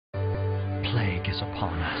plague is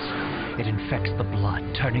upon us. It infects the blood,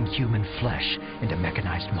 turning human flesh into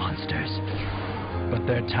mechanized monsters. But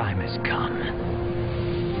their time has come.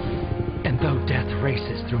 And though death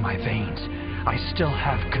races through my veins, I still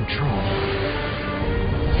have control.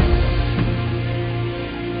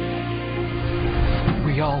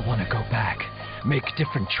 We all want to go back, make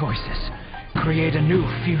different choices, create a new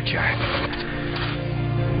future.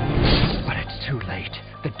 But it's too late.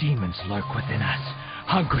 The demons lurk within us,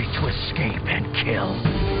 hungry to escape and kill.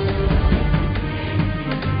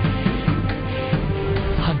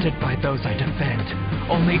 Hunted by those I defend,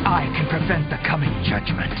 only I can prevent the coming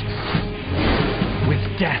judgment. With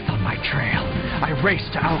death on my trail, I race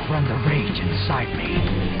to outrun the rage inside me.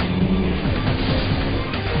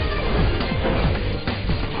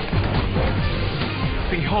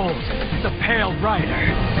 Behold, the Pale Rider.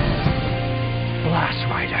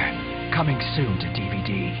 Blassreiter, coming soon to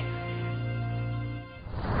DVD.